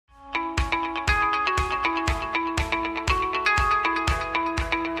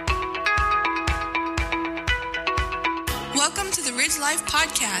Life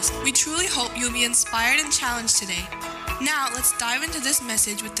podcast. We truly hope you'll be inspired and challenged today. Now, let's dive into this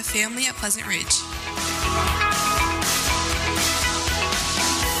message with the family at Pleasant Ridge.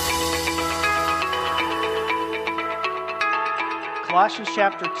 Colossians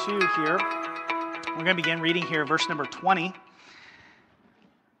chapter 2 here. We're going to begin reading here, verse number 20.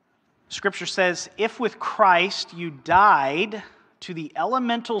 Scripture says, "If with Christ you died to the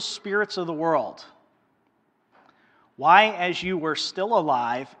elemental spirits of the world, why, as you were still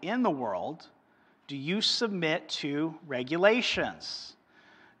alive in the world, do you submit to regulations?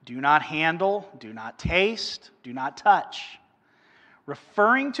 Do not handle, do not taste, do not touch,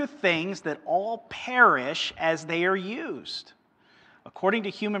 referring to things that all perish as they are used, according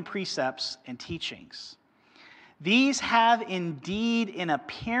to human precepts and teachings. These have indeed an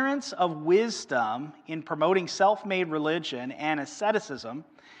appearance of wisdom in promoting self-made religion and asceticism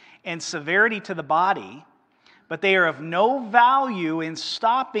and severity to the body, but they are of no value in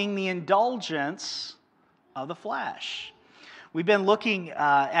stopping the indulgence of the flesh." We've been looking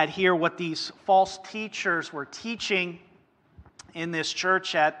at here what these false teachers were teaching in this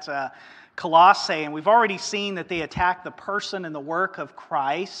church at Colossae, and we've already seen that they attacked the person and the work of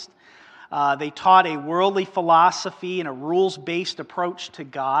Christ. They taught a worldly philosophy and a rules-based approach to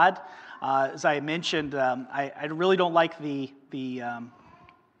God. As I mentioned, I really don't like the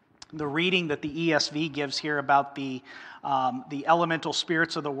reading that the ESV gives here about the elemental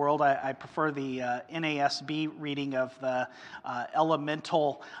spirits of the world. I prefer the NASB reading of the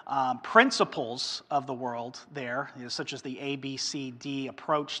elemental principles of the world there, such as the ABCD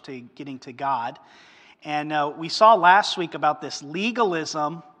approach to getting to God. And we saw last week about this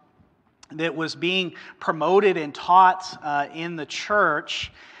legalism that was being promoted and taught in the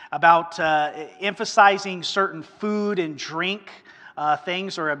church about emphasizing certain food and drink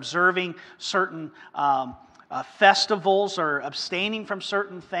things, or observing certain festivals, or abstaining from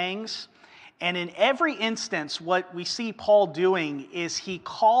certain things. And in every instance, what we see Paul doing is he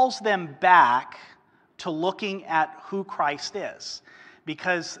calls them back to looking at who Christ is.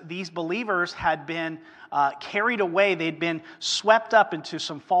 Because these believers had been carried away, they'd been swept up into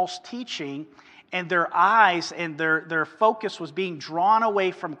some false teaching, and their eyes and their focus was being drawn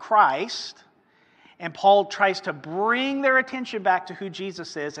away from Christ. And Paul tries to bring their attention back to who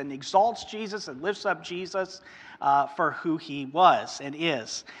Jesus is, and exalts Jesus and lifts up Jesus for who he was and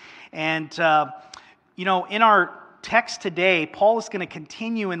is. And, in our text today, Paul is going to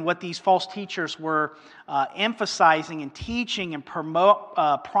continue in what these false teachers were emphasizing and teaching and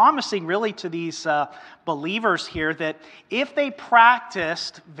promising really to these believers here, that if they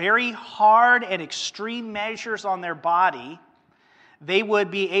practiced very hard and extreme measures on their body, they would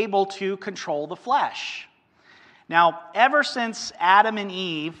be able to control the flesh. Now, ever since Adam and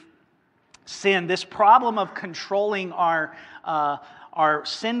Eve sinned, this problem of controlling our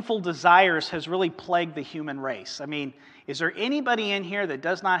sinful desires has really plagued the human race. I mean, is there anybody in here that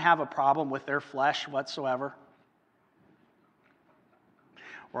does not have a problem with their flesh whatsoever?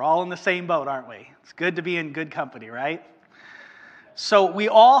 We're all in the same boat, aren't we? It's good to be in good company, right? So we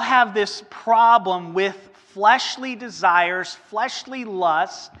all have this problem with fleshly desires, fleshly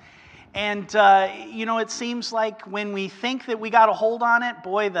lusts, and it seems like when we think that we got a hold on it,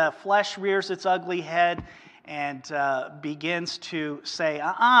 boy, the flesh rears its ugly head and begins to say,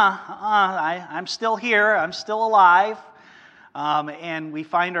 I'm still here, I'm still alive, and we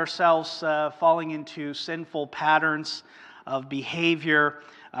find ourselves falling into sinful patterns of behavior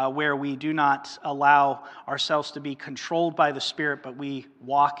where we do not allow ourselves to be controlled by the Spirit, but we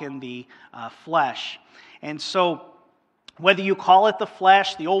walk in the flesh. And so, whether you call it the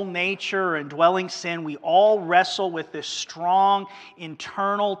flesh, the old nature, or indwelling sin, we all wrestle with this strong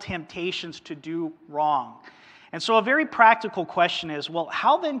internal temptations to do wrong. And so a very practical question is, well,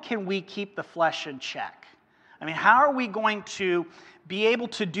 how then can we keep the flesh in check? I mean, how are we going to be able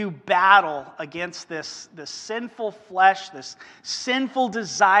to do battle against this sinful flesh, this sinful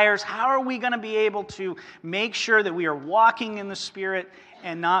desires? How are we going to be able to make sure that we are walking in the Spirit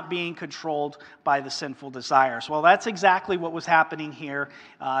and not being controlled by the sinful desires? Well, that's exactly what was happening here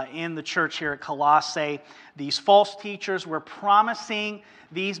in the church here at Colossae. These false teachers were promising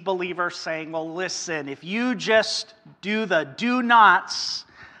these believers, saying, well, listen, if you just do the do-nots,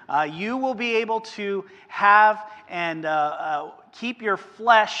 you will be able to have and keep your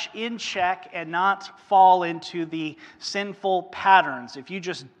flesh in check and not fall into the sinful patterns. If you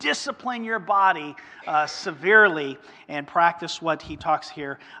just discipline your body severely and practice what he talks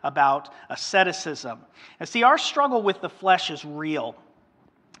here about, asceticism. And see, our struggle with the flesh is real.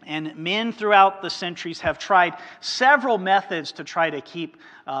 And men throughout the centuries have tried several methods to try to keep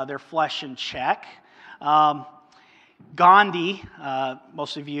their flesh in check. Gandhi,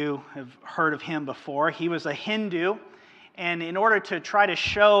 most of you have heard of him before. He was a Hindu, and in order to try to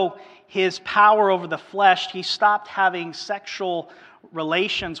show his power over the flesh, he stopped having sexual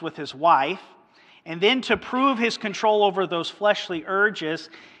relations with his wife. And then to prove his control over those fleshly urges,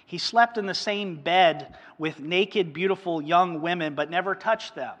 he slept in the same bed with naked, beautiful young women, but never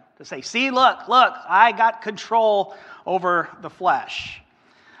touched them. To say, see, look, I got control over the flesh.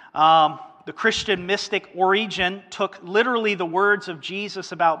 The Christian mystic Origen took literally the words of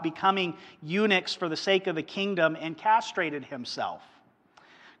Jesus about becoming eunuchs for the sake of the kingdom and castrated himself.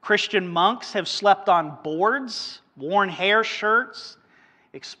 Christian monks have slept on boards, worn hair shirts,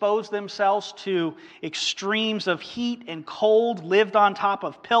 exposed themselves to extremes of heat and cold, lived on top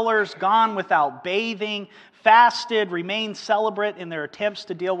of pillars, gone without bathing, fasted, remained celibate in their attempts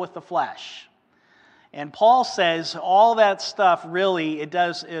to deal with the flesh. And Paul says all that stuff really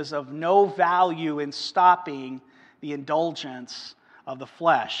is of no value in stopping the indulgence of the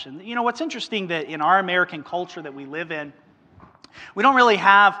flesh. And you know what's interesting that in our American culture that we live in, we don't really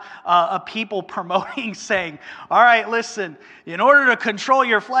have a people promoting saying, all right, listen, in order to control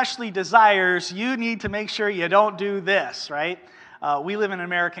your fleshly desires, you need to make sure you don't do this, right? We live in an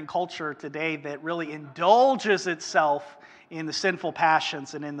American culture today that really indulges itself in the sinful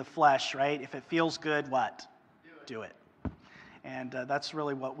passions and in the flesh, right? If it feels good, what? Do it. And that's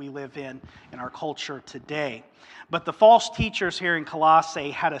really what we live in our culture today. But the false teachers here in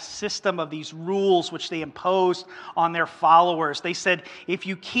Colossae had a system of these rules which they imposed on their followers. They said, if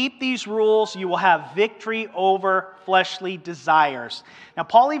you keep these rules, you will have victory over fleshly desires. Now,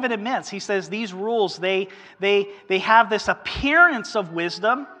 Paul even admits, he says these rules, they have this appearance of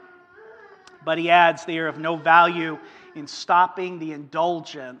wisdom, but he adds they are of no value in stopping the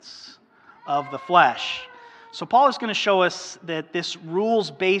indulgence of the flesh. So Paul is going to show us that this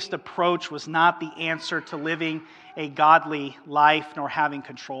rules-based approach was not the answer to living a godly life nor having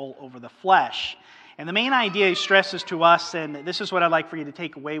control over the flesh. And the main idea he stresses to us, and this is what I'd like for you to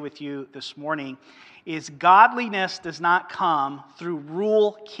take away with you this morning, is godliness does not come through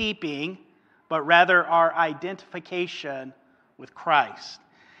rule-keeping, but rather our identification with Christ.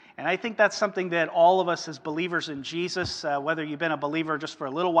 And I think that's something that all of us as believers in Jesus, whether you've been a believer just for a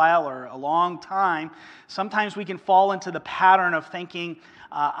little while or a long time, sometimes we can fall into the pattern of thinking,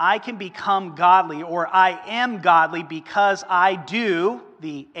 I can become godly or I am godly because I do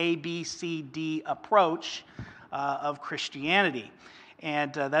the ABCD approach of Christianity.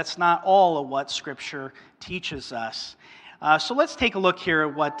 And that's not all of what Scripture teaches us. So let's take a look here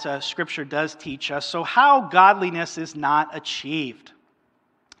at what Scripture does teach us. So how godliness is not achieved.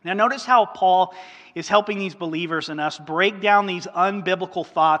 Now notice how Paul is helping these believers and us break down these unbiblical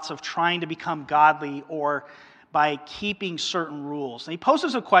thoughts of trying to become godly or by keeping certain rules. And he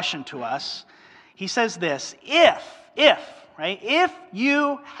poses a question to us. He says this, if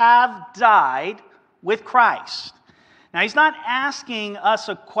you have died with Christ. Now he's not asking us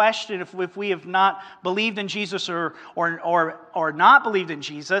a question if we have not believed in Jesus or not believed in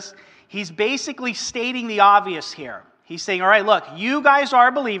Jesus. He's basically stating the obvious here. He's saying, all right, look, you guys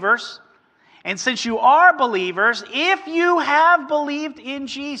are believers, and since you are believers, if you have believed in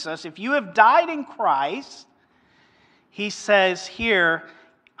Jesus, if you have died in Christ, he says here,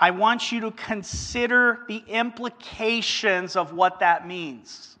 I want you to consider the implications of what that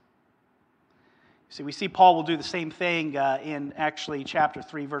means. See, we see Paul will do the same thing in actually chapter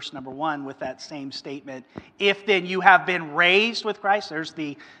 3, verse number 1 with that same statement. If then you have been raised with Christ, there's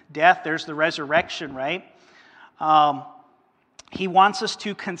the death, there's the resurrection, right? He wants us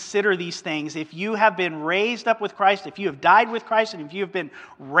to consider these things. If you have been raised up with Christ, if you have died with Christ, and if you have been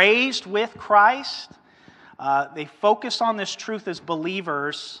raised with Christ, they focus on this truth as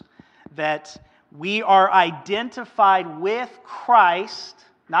believers that we are identified with Christ,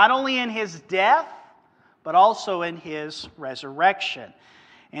 not only in His death, but also in His resurrection.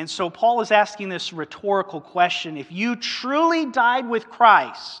 And so Paul is asking this rhetorical question. If you truly died with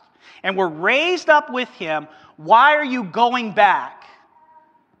Christ and were raised up with Him, why are you going back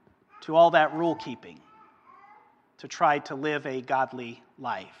to all that rule keeping to try to live a godly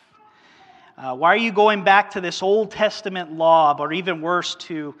life? Why are you going back to this Old Testament law, or even worse,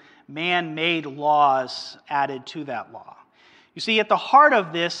 to man-made laws added to that law? You see, at the heart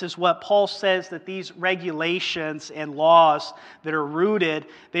of this is what Paul says, that these regulations and laws that are rooted,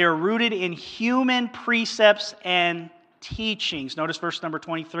 they are rooted in human precepts and teachings. Notice verse number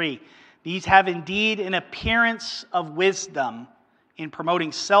 23. These have indeed an appearance of wisdom in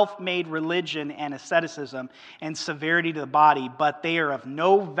promoting self-made religion and asceticism and severity to the body, but they are of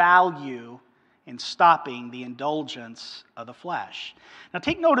no value in stopping the indulgence of the flesh. Now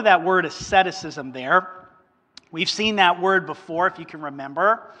take note of that word asceticism there. We've seen that word before, if you can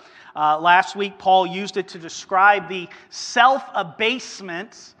remember. Last week, Paul used it to describe the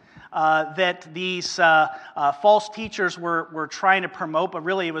self-abasement that these false teachers were trying to promote, but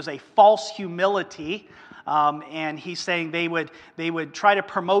really it was a false humility. And he's saying they would try to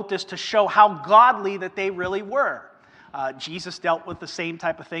promote this to show how godly that they really were. Jesus dealt with the same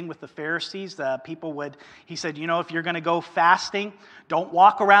type of thing with the Pharisees. He said, if you're going to go fasting, don't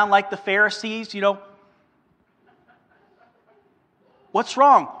walk around like the Pharisees, What's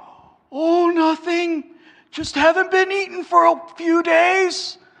wrong? Oh, nothing. Just haven't been eating for a few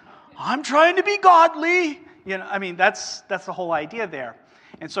days. I'm trying to be godly. That's the whole idea there.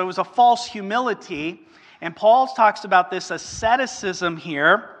 And so it was a false humility. And Paul talks about this asceticism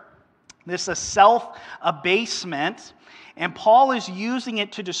here, this self-abasement. And Paul is using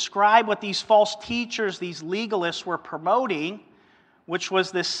it to describe what these false teachers, these legalists were promoting, which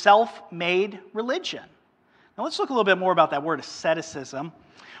was this self-made religion. Now let's look a little bit more about that word asceticism.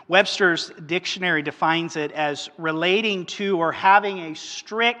 Webster's dictionary defines it as relating to or having a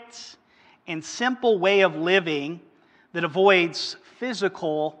strict and simple way of living that avoids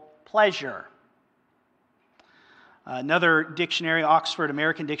physical pleasure. Another dictionary, Oxford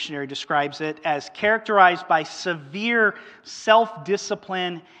American Dictionary, describes it as characterized by severe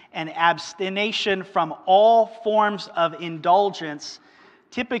self-discipline and abstination from all forms of indulgence,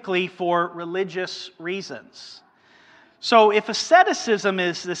 typically for religious reasons. So if asceticism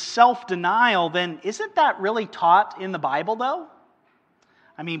is this self-denial, then isn't that really taught in the Bible, though?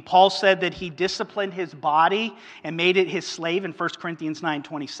 Paul said that he disciplined his body and made it his slave in 1 Corinthians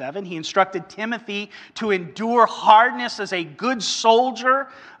 9:27. He instructed Timothy to endure hardness as a good soldier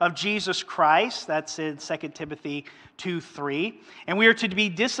of Jesus Christ. That's in 2 Timothy 2:3. And we are to be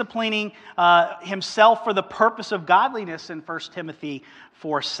disciplining himself for the purpose of godliness in 1 Timothy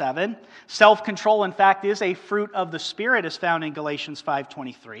 4:7. Self-control, in fact, is a fruit of the Spirit, as found in Galatians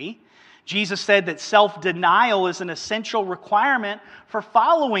 5:23. Jesus said that self-denial is an essential requirement for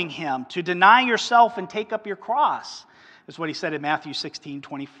following him. To deny yourself and take up your cross is what he said in Matthew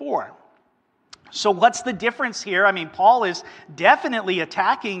 16:24. So what's the difference here? Paul is definitely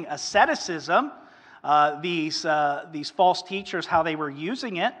attacking asceticism, these false teachers, how they were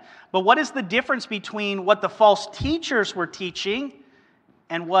using it. But what is the difference between what the false teachers were teaching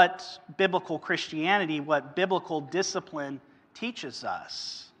and what biblical Christianity, what biblical discipline teaches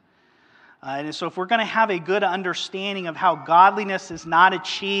us? And so if we're going to have a good understanding of how godliness is not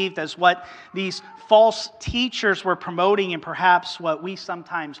achieved as what these false teachers were promoting and perhaps what we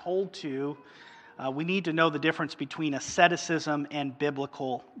sometimes hold to, we need to know the difference between asceticism and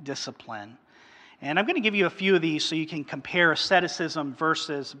biblical discipline. And I'm going to give you a few of these so you can compare asceticism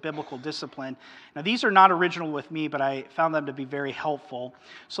versus biblical discipline. Now, these are not original with me, but I found them to be very helpful.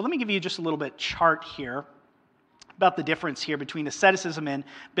 So let me give you just a little bit chart here about the difference here between asceticism and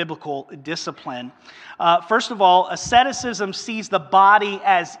biblical discipline. First of all, asceticism sees the body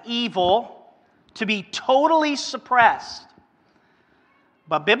as evil, to be totally suppressed.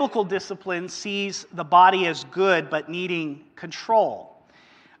 But biblical discipline sees the body as good, but needing control.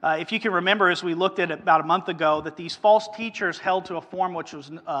 If you can remember, as we looked at about a month ago, that these false teachers held to a form which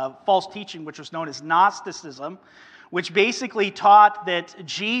was false teaching, which was known as Gnosticism, which basically taught that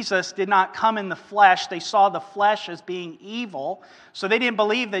Jesus did not come in the flesh. They saw the flesh as being evil, so they didn't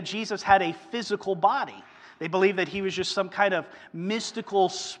believe that Jesus had a physical body. They believed that he was just some kind of mystical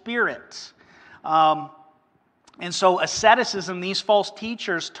spirit. And so asceticism, these false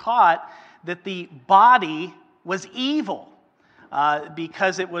teachers taught that the body was evil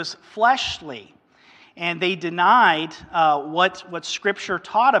because it was fleshly. And they denied what Scripture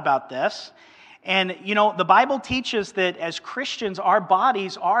taught about this. And, the Bible teaches that as Christians, our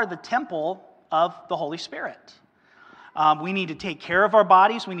bodies are the temple of the Holy Spirit. We need to take care of our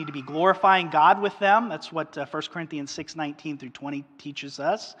bodies. We need to be glorifying God with them. That's what 1 Corinthians 6:19 through 20 teaches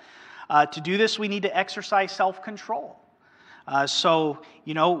us. To do this, we need to exercise self-control.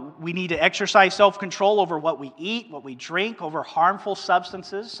 We need to exercise self-control over what we eat, what we drink, over harmful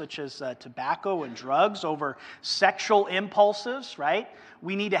substances such as tobacco and drugs, over sexual impulses, right?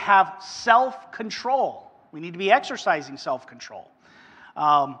 We need to have self-control. We need to be exercising self-control.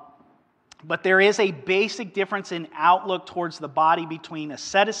 But there is a basic difference in outlook towards the body between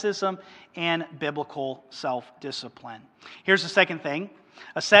asceticism and biblical self-discipline. Here's the second thing.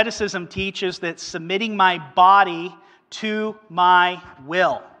 Asceticism teaches that submitting my body to my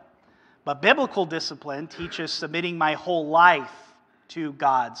will. But biblical discipline teaches submitting my whole life to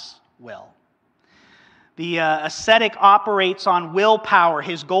God's will. The ascetic operates on willpower.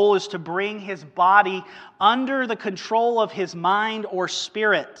 His goal is to bring his body under the control of his mind or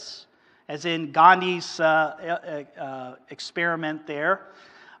spirit as in Gandhi's experiment there.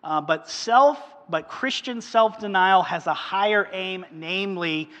 But Christian self-denial has a higher aim,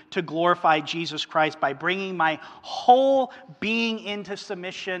 namely to glorify Jesus Christ by bringing my whole being into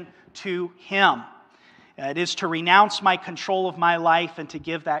submission to Him. It is to renounce my control of my life and to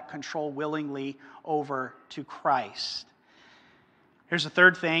give that control willingly over to Christ. Here's the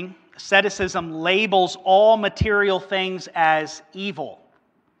third thing. Asceticism labels all material things as evil,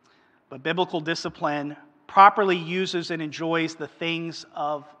 but biblical discipline properly uses and enjoys the things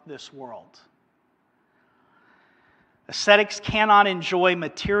of this world. Ascetics cannot enjoy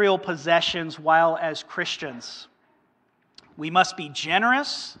material possessions while as Christians. We must be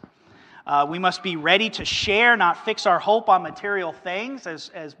generous. We must be ready to share, not fix our hope on material things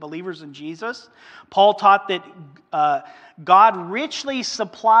as believers in Jesus. Paul taught that God richly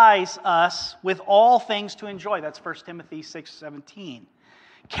supplies us with all things to enjoy. That's 1 Timothy 6:17.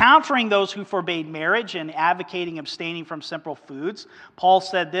 Countering those who forbade marriage and advocating abstaining from simple foods, Paul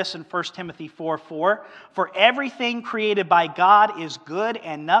said this in 1 Timothy 4:4, "For everything created by God is good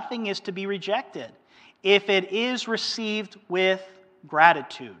and nothing is to be rejected, if it is received with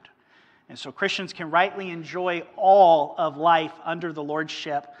gratitude." And so Christians can rightly enjoy all of life under the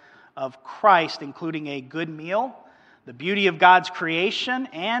lordship of Christ, including a good meal, the beauty of God's creation,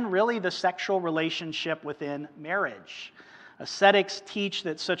 and really the sexual relationship within marriage. Ascetics teach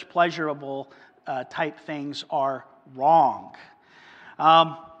that such pleasurable type things are wrong.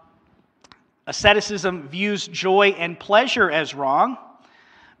 Asceticism views joy and pleasure as wrong.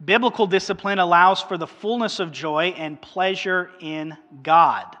 Biblical discipline allows for the fullness of joy and pleasure in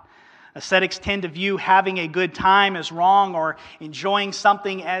God. Ascetics tend to view having a good time as wrong or enjoying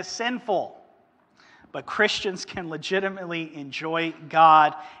something as sinful. But Christians can legitimately enjoy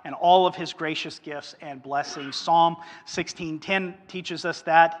God and all of His gracious gifts and blessings. Psalm 16:10 teaches us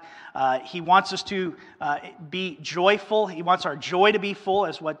that. He wants us to be joyful. He wants our joy to be full,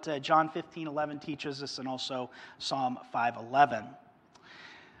 as what John 15:11 teaches us, and also Psalm 5:11.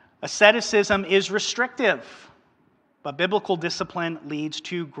 Asceticism is restrictive, but biblical discipline leads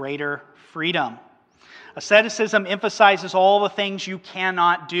to greater freedom. Asceticism emphasizes all the things you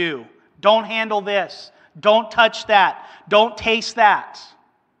cannot do. Don't handle this. Don't touch that. Don't taste that.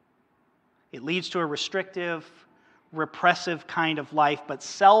 It leads to a restrictive, repressive kind of life, but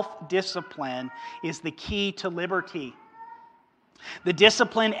self-discipline is the key to liberty. The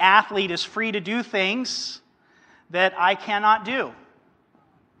disciplined athlete is free to do things that I cannot do.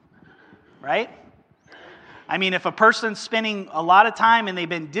 Right? I mean, if a person's spending a lot of time and they've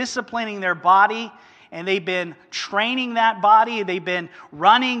been disciplining their body, and they've been training that body, they've been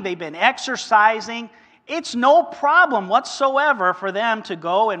running, they've been exercising, it's no problem whatsoever for them to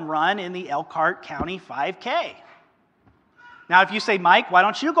go and run in the Elkhart County 5K. Now, if you say, Mike, why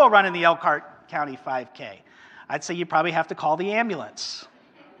don't you go run in the Elkhart County 5K? I'd say you probably have to call the ambulance.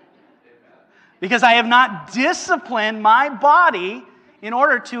 Because I have not disciplined my body in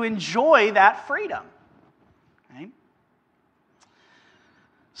order to enjoy that freedom. Right?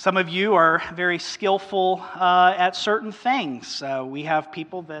 Some of you are very skillful at certain things. We have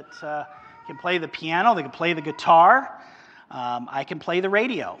people that can play the piano, they can play the guitar. I can play the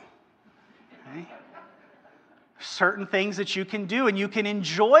radio. Okay? Certain things that you can do, and you can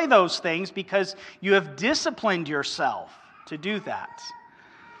enjoy those things because you have disciplined yourself to do that.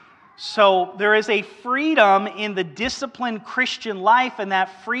 So there is a freedom in the disciplined Christian life, and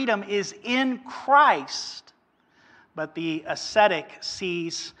that freedom is in Christ. But the ascetic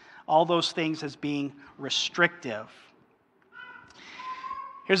sees all those things as being restrictive.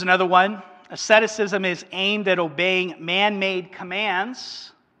 Here's another one. Asceticism is aimed at obeying man-made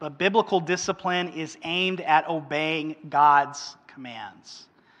commands, but biblical discipline is aimed at obeying God's commands.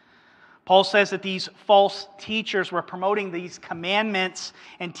 Paul says that these false teachers were promoting these commandments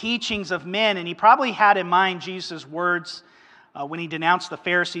and teachings of men, and he probably had in mind Jesus' words when he denounced the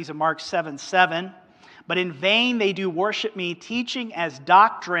Pharisees in Mark 7:7. But in vain they do worship me, teaching as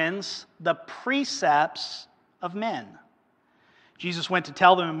doctrines the precepts of men. Jesus went to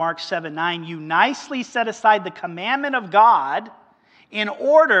tell them in Mark 7:9, you nicely set aside the commandment of God in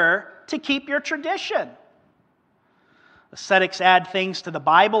order to keep your tradition. Ascetics add things to the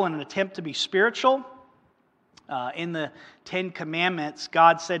Bible in an attempt to be spiritual. In the Ten Commandments,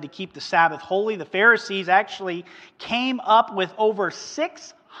 God said to keep the Sabbath holy. The Pharisees actually came up with over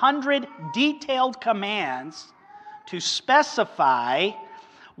 600 detailed commands to specify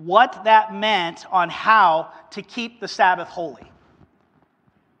what that meant on how to keep the Sabbath holy.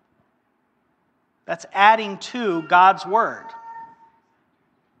 That's adding to God's Word.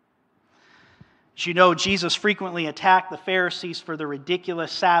 But you know, Jesus frequently attacked the Pharisees for the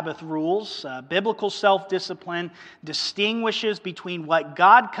ridiculous Sabbath rules. Biblical self-discipline distinguishes between what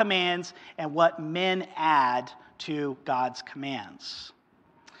God commands and what men add to God's commands.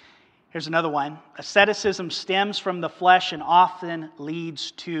 Here's another one. Asceticism stems from the flesh and often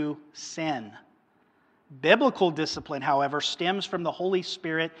leads to sin. Biblical discipline, however, stems from the Holy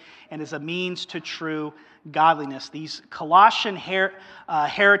Spirit and is a means to true godliness. These Colossian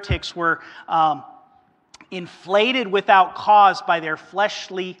heretics were inflated without cause by their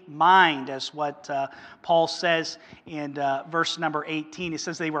fleshly mind, as what Paul says in verse number 18. He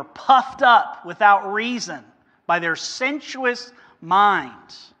says they were puffed up without reason by their sensuous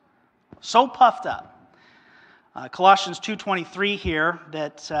minds. So puffed up. Colossians 2:23 here,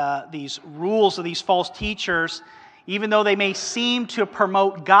 that these rules of these false teachers, even though they may seem to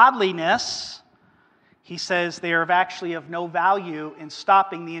promote godliness, he says they are actually of no value in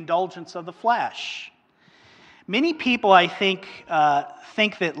stopping the indulgence of the flesh. Many people, I think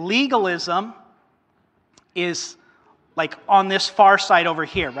that legalism is like on this far side over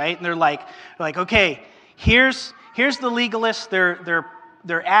here, right? And they're like, okay, here's the legalists.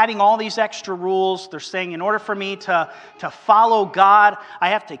 They're adding all these extra rules. They're saying, in order for me to follow God, I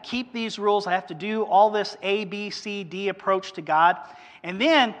have to keep these rules. I have to do all this A, B, C, D approach to God. And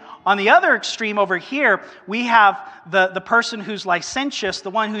then, on the other extreme over here, we have the person who's licentious, the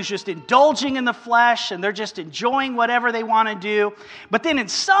one who's just indulging in the flesh, and they're just enjoying whatever they want to do. But then, in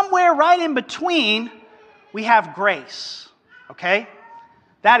somewhere right in between, we have grace. Okay?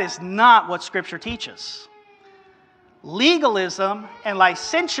 That is not what Scripture teaches. Legalism and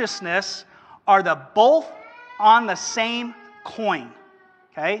licentiousness are both on the same coin.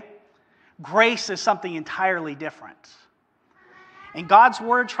 Okay? Grace is something entirely different. And God's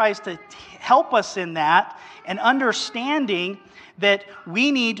Word tries to help us in that, and understanding that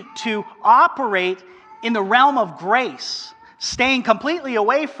we need to operate in the realm of grace, staying completely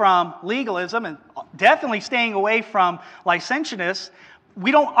away from legalism and definitely staying away from licentiousness.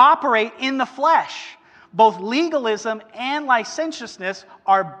 We don't operate in the flesh. Both legalism and licentiousness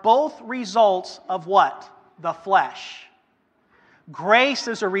are both results of what? The flesh. Grace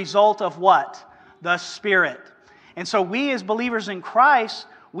is a result of what? The Spirit. And so we as believers in Christ,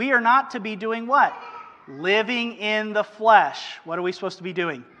 we are not to be doing what? Living in the flesh. What are we supposed to be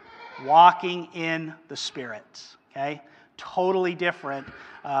doing? Walking in the Spirit. Okay? Totally different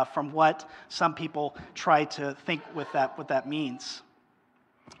from what some people try to think what that means.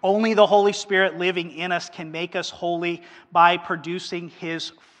 Only the Holy Spirit living in us can make us holy by producing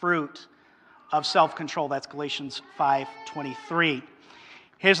His fruit of self-control. That's Galatians 5:23.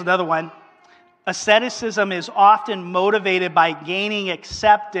 Here's another one. Asceticism is often motivated by gaining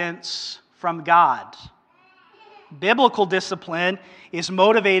acceptance from God. Biblical discipline is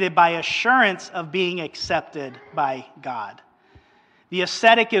motivated by assurance of being accepted by God. The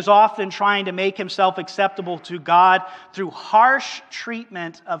ascetic is often trying to make himself acceptable to God through harsh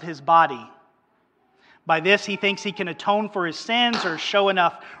treatment of his body. By this, he thinks he can atone for his sins or show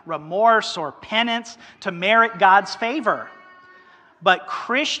enough remorse or penance to merit God's favor. But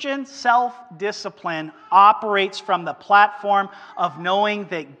Christian self-discipline operates from the platform of knowing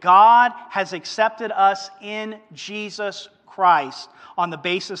that God has accepted us in Jesus Christ on the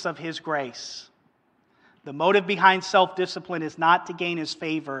basis of His grace. The motive behind self-discipline is not to gain His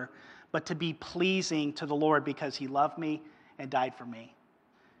favor, but to be pleasing to the Lord because He loved me and died for me.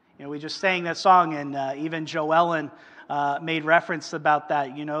 You know, we just sang that song, and even Joe Ellen made reference about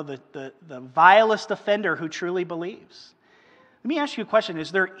that. You know, the vilest offender who truly believes. Let me ask you a question.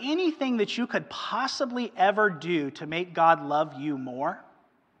 Is there anything that you could possibly ever do to make God love you more?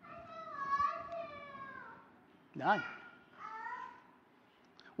 None.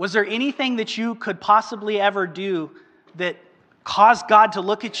 Was there anything that you could possibly ever do that caused God to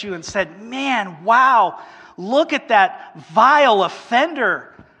look at you and said, man, wow, look at that vile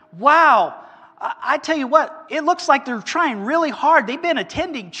offender. Wow. I tell you what, it looks like they're trying really hard. They've been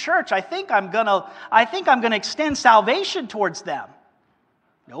attending church. I think I'm gonna extend salvation towards them.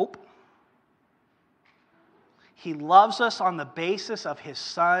 Nope. He loves us on the basis of His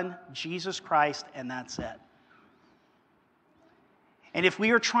Son, Jesus Christ, and that's it. And if we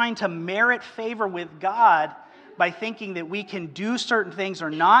are trying to merit favor with God by thinking that we can do certain things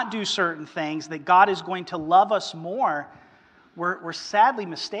or not do certain things, that God is going to love us more, we're sadly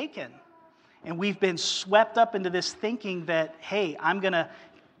mistaken. And we've been swept up into this thinking that, hey, I'm going to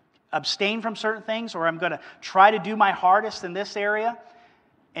abstain from certain things, or I'm going to try to do my hardest in this area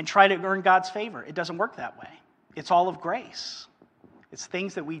and try to earn God's favor. It doesn't work that way. It's all of grace. It's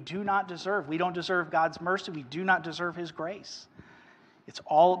things that we do not deserve. We don't deserve God's mercy. We do not deserve His grace. It's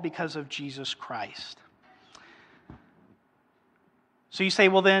all because of Jesus Christ. So you say,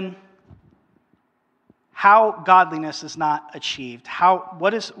 well then, how godliness is not achieved?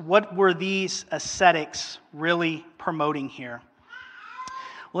 What were these ascetics really promoting here?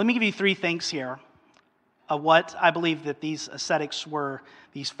 Well, let me give you three things here of what I believe that these ascetics were,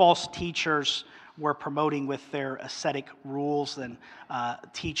 these false teachers were promoting with their ascetic rules and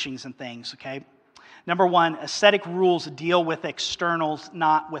teachings and things, okay? Number one, ascetic rules deal with externals,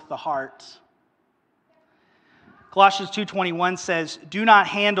 not with the heart. Colossians 2:21 says, do not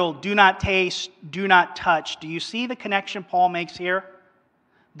handle, do not taste, do not touch. Do you see the connection Paul makes here?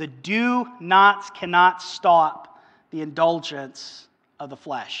 The do nots cannot stop the indulgence of the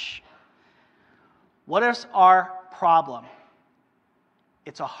flesh. What is our problem?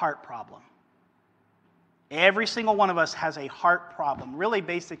 It's a heart problem. Every single one of us has a heart problem. Really,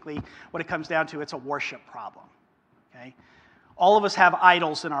 basically, what it comes down to, it's a worship problem. Okay? All of us have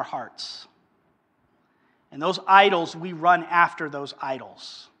idols in our hearts. And those idols, we run after those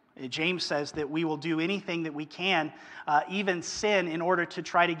idols. James says that we will do anything that we can, even sin, in order to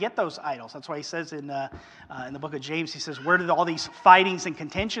try to get those idols. That's why he says in the book of James, he says, where did all these fightings and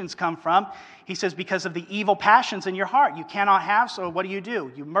contentions come from? He says, because of the evil passions in your heart. You cannot have, so what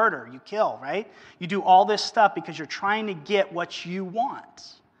do? You murder, you kill, right? You do all this stuff because you're trying to get what you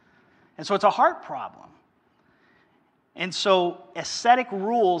want. And so it's a heart problem. And so ascetic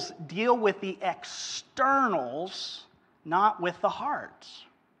rules deal with the externals, not with the heart.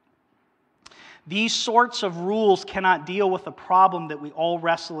 These sorts of rules cannot deal with the problem that we all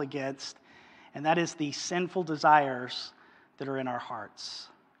wrestle against, and that is the sinful desires that are in our hearts.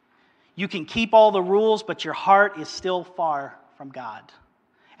 You can keep all the rules, but your heart is still far from God.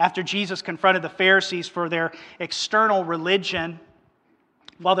 After Jesus confronted the Pharisees for their external religion,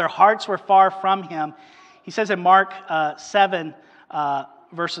 while their hearts were far from him, he says in Mark 7,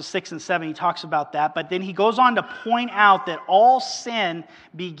 verses 6 and 7, he talks about that. But then he goes on to point out that all sin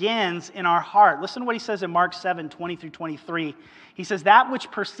begins in our heart. Listen to what he says in Mark 7, 20 through 23. He says, that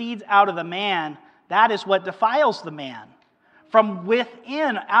which proceeds out of the man, that is what defiles the man. From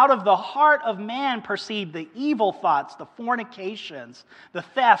within, out of the heart of man proceed the evil thoughts, the fornications, the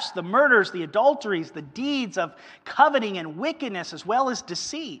thefts, the murders, the adulteries, the deeds of coveting and wickedness, as well as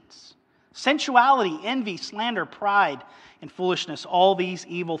deceits. Sensuality, envy, slander, pride, and foolishness, all these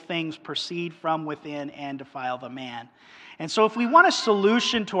evil things proceed from within and defile the man. And so if we want a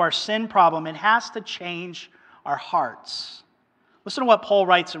solution to our sin problem, it has to change our hearts. Listen to what Paul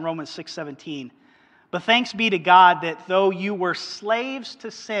writes in Romans 6:17. But thanks be to God that though you were slaves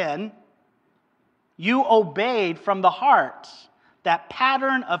to sin, you obeyed from the heart that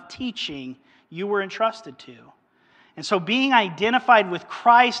pattern of teaching you were entrusted to. And so being identified with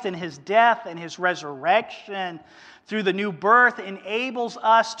Christ and his death and his resurrection through the new birth enables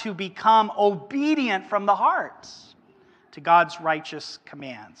us to become obedient from the heart to God's righteous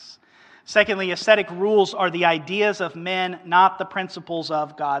commands. Secondly, ascetic rules are the ideas of men, not the principles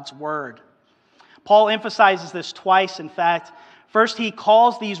of God's word. Paul emphasizes this twice, in fact. First, he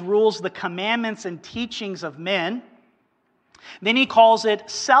calls these rules the commandments and teachings of men. Then he calls it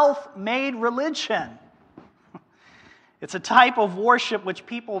self-made religion. It's a type of worship which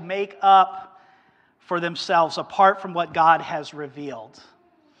people make up for themselves apart from what God has revealed.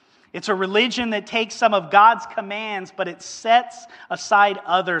 It's a religion that takes some of God's commands, but it sets aside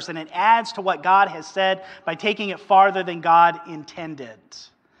others, and it adds to what God has said by taking it farther than God intended.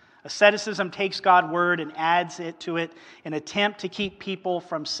 Asceticism takes God's word and adds it to it in an attempt to keep people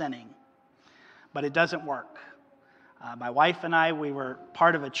from sinning. But it doesn't work. My wife and I, we were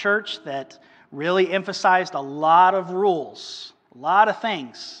part of a church that really emphasized a lot of rules, a lot of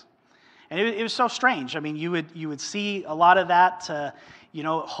things. And it was so strange. I mean, you would see a lot of that,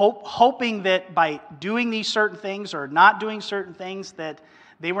 hoping that by doing these certain things or not doing certain things that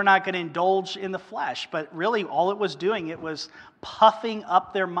they were not going to indulge in the flesh. But really, all it was doing, it was puffing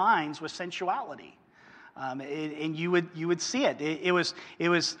up their minds with sensuality. And you would see it. It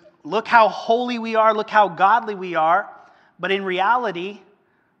was look how holy we are, look how godly we are. But in reality,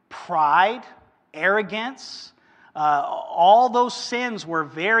 pride, arrogance, all those sins were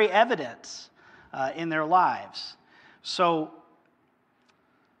very evident in their lives. So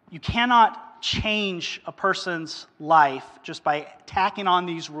you cannot change a person's life just by tacking on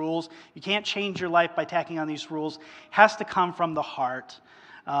these rules. You can't change your life by tacking on these rules. It has to come from the heart.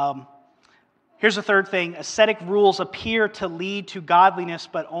 Here's the third thing. Ascetic rules appear to lead to godliness,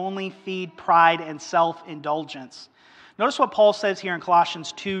 but only feed pride and self-indulgence. Notice what Paul says here in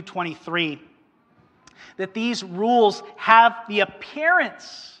Colossians 2:23, that these rules have the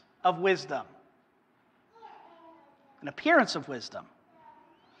appearance of wisdom. An appearance of wisdom.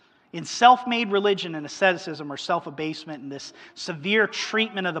 in self-made religion and asceticism or self-abasement and this severe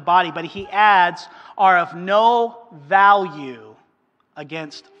treatment of the body, but he adds, are of no value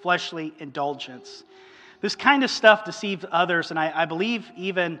against fleshly indulgence. This kind of stuff deceives others, and I believe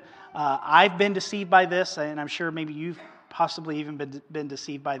even I've been deceived by this, and I'm sure maybe you've possibly even been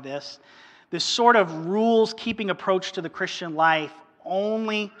deceived by this. This sort of rules-keeping approach to the Christian life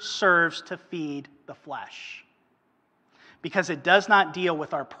only serves to feed the flesh, because it does not deal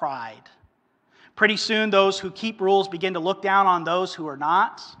with our pride. Pretty soon, those who keep rules begin to look down on those who are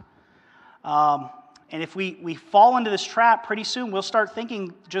not. And if we fall into this trap, pretty soon we'll start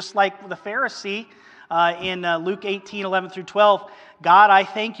thinking just like the Pharisee in Luke 18, 11 through 12, God, I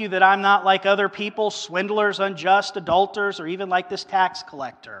thank you that I'm not like other people, swindlers, unjust, adulterers, or even like this tax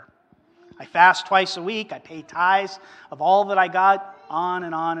collector. I fast twice a week, I pay tithes of all that I got, on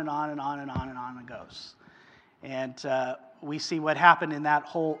and on and on and on and on and on it goes. And we see what happened in that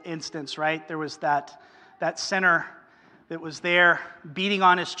whole instance, right? There was that sinner that was there beating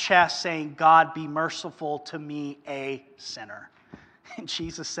on his chest saying, God, be merciful to me, a sinner. And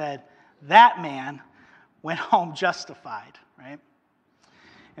Jesus said, that man went home justified, right?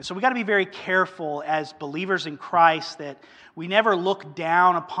 And so we got to be very careful as believers in Christ that we never look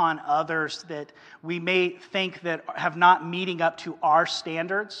down upon others that we may think that have not meeting up to our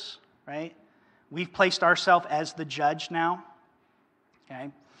standards, right? We've placed ourselves as the judge now,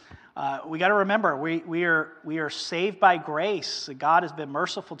 okay? We got to remember, we are saved by grace. God has been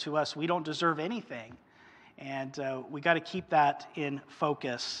merciful to us. We don't deserve anything. And we got to keep that in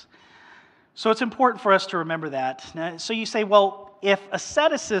focus. So it's important for us to remember that. Now, so you say, well, if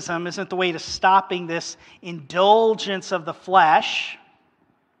asceticism isn't the way to stopping this indulgence of the flesh,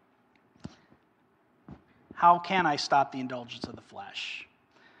 how can I stop the indulgence of the flesh?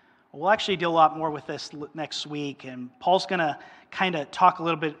 We'll actually deal a lot more with this next week, and Paul's going to kind of talk a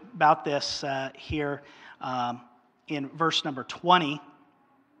little bit about this here in verse number 20,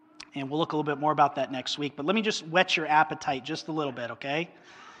 and we'll look a little bit more about that next week. But let me just whet your appetite just a little bit, okay?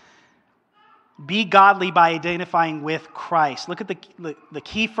 Be godly by identifying with Christ. Look at the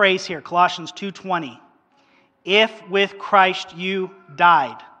key phrase here, Colossians 2:20. If with Christ you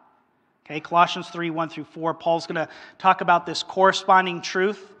died. Okay, Colossians 3:1 through 4. Paul's going to talk about this corresponding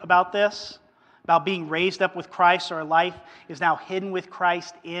truth about this, about being raised up with Christ. Our life is now hidden with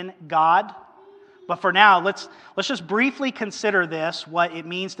Christ in God. But for now, let's just briefly consider this, what it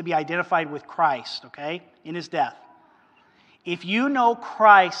means to be identified with Christ, okay, in his death. If you know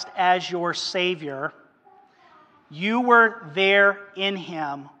Christ as your Savior, you were there in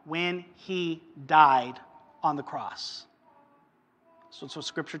him when he died on the cross. So that's what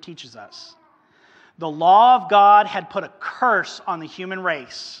Scripture teaches us. The law of God had put a curse on the human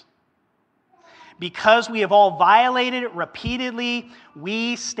race. Because we have all violated it repeatedly,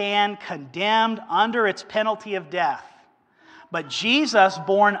 we stand condemned under its penalty of death. But Jesus,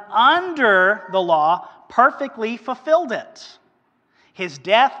 born under the law, perfectly fulfilled it. His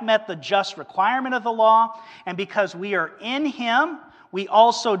death met the just requirement of the law, and because we are in him, we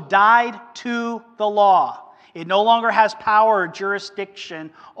also died to the law. It no longer has power or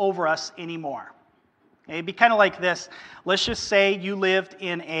jurisdiction over us anymore. Okay, it'd be kind of like this. Let's just say you lived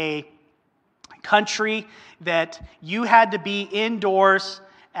in a country that you had to be indoors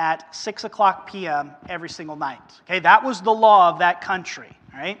at 6 o'clock p.m. every single night. Okay, that was the law of that country,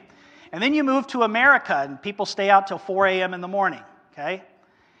 right? And then you move to America, and people stay out till 4 a.m. in the morning, okay?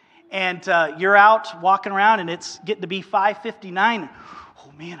 And you're out walking around, and it's getting to be 5:59.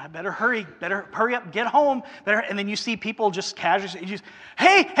 Oh, man, I better hurry up, get home. And then you see people just casually,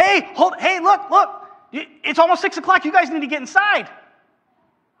 hey, look, it's almost 6 o'clock. You guys need to get inside.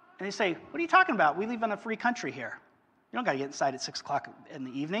 And they say, what are you talking about? We live in a free country here. You don't got to get inside at 6 o'clock in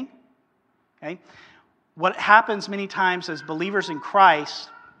the evening. Okay? What happens many times as believers in Christ,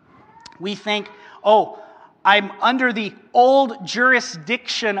 we think, oh, I'm under the old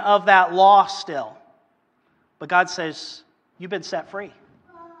jurisdiction of that law still. But God says, you've been set free.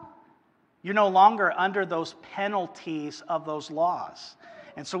 You're no longer under those penalties of those laws.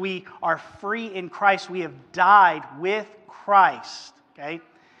 And so we are free in Christ. We have died with Christ. Okay?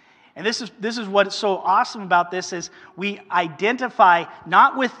 And this is what's so awesome about this is we identify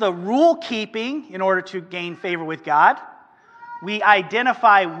not with the rule keeping in order to gain favor with God. We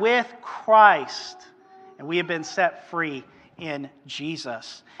identify with Christ. And we have been set free in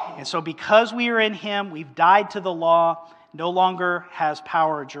Jesus. And so because we are in him, we've died to the law, no longer has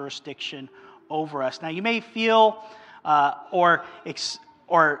power or jurisdiction over us. Now you may feel or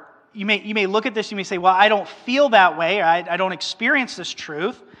you may look at this, you may say, well, I don't feel that way, or I don't experience this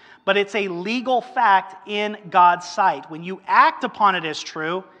truth, but it's a legal fact in God's sight. When you act upon it as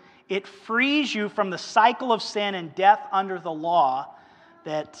true, It frees you from the cycle of sin and death under the law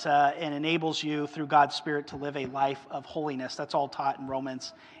and enables you through God's Spirit to live a life of holiness. That's all taught in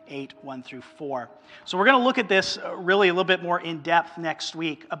Romans 8, 1 through 4. So we're going to look at this really a little bit more in depth next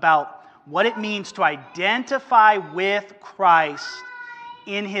week about what it means to identify with Christ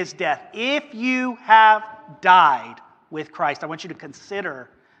in his death. If you have died with Christ, I want you to consider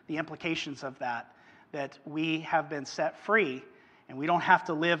the implications of that we have been set free and we don't have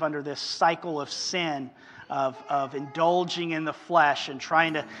to live under this cycle of sin, of indulging in the flesh and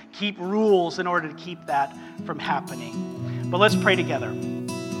trying to keep rules in order to keep that from happening. But let's pray together.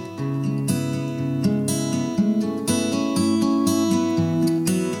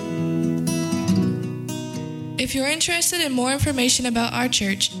 If you're interested in more information about our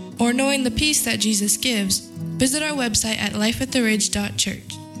church or knowing the peace that Jesus gives, visit our website at lifeattheridge.church.